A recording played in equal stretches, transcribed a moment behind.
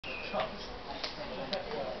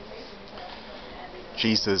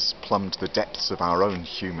Jesus plumbed the depths of our own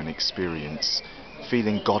human experience,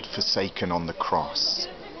 feeling God forsaken on the cross,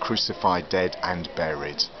 crucified, dead and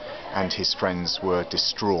buried, and his friends were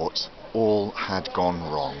distraught. All had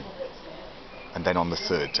gone wrong. And then on the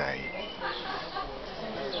third day,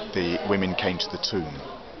 the women came to the tomb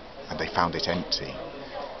and they found it empty,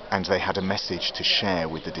 and they had a message to share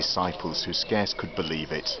with the disciples who scarce could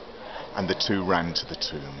believe it, and the two ran to the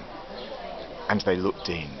tomb and they looked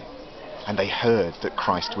in and they heard that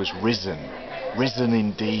Christ was risen, risen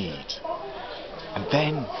indeed. And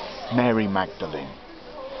then Mary Magdalene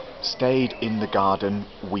stayed in the garden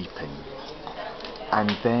weeping,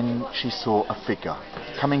 and then she saw a figure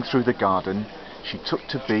coming through the garden she took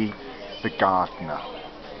to be the gardener.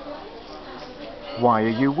 "Why are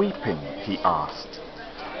you weeping?" he asked.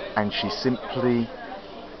 And she simply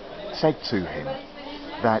said to him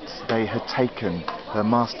that they had taken her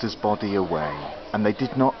master's body away, and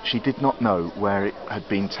she did not know where it had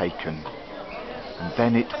been taken. And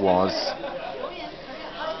then it was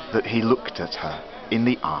that he looked at her in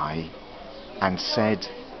the eye and said,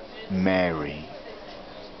 "Mary."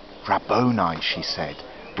 "Rabboni," she said,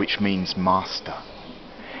 which means master.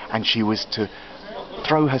 And she was to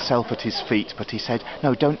throw herself at his feet, but he said,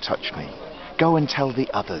 "No, don't touch me. Go and tell the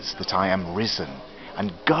others that I am risen,"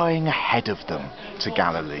 and going ahead of them to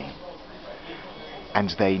Galilee.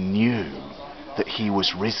 And they knew that he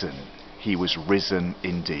was risen. He was risen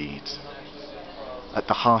indeed. At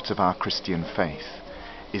the heart of our Christian faith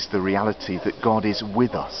is the reality that God is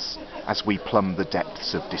with us as we plumb the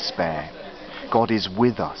depths of despair. God is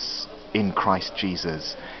with us in Christ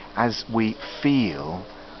Jesus as we feel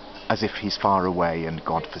as if he's far away and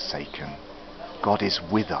God forsaken. God is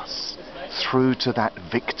with us through to that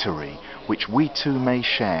victory which we too may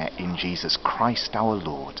share in Jesus Christ our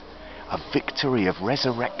Lord, a victory of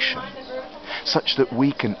resurrection, such that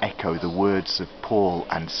we can echo the words of Paul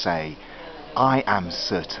and say, "I am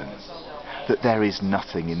certain that there is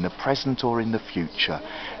nothing in the present or in the future,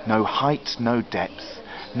 no height, no depth,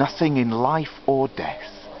 nothing in life or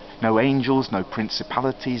death, no angels, no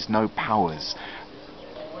principalities, no powers,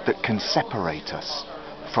 that can separate us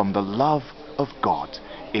from the love of God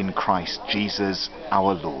in Christ Jesus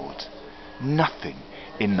our Lord. Nothing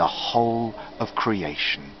in the whole of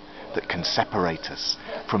creation that can separate us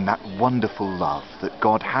from that wonderful love that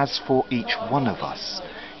God has for each one of us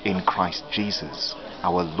in Christ Jesus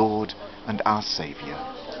our Lord and our Saviour."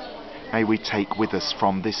 May we take with us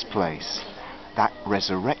from this place that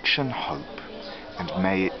resurrection hope, and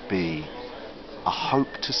may it be a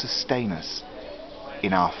hope to sustain us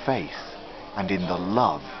in our faith and in the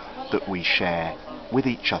love that we share with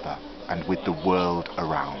each other and with the world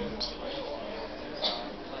around.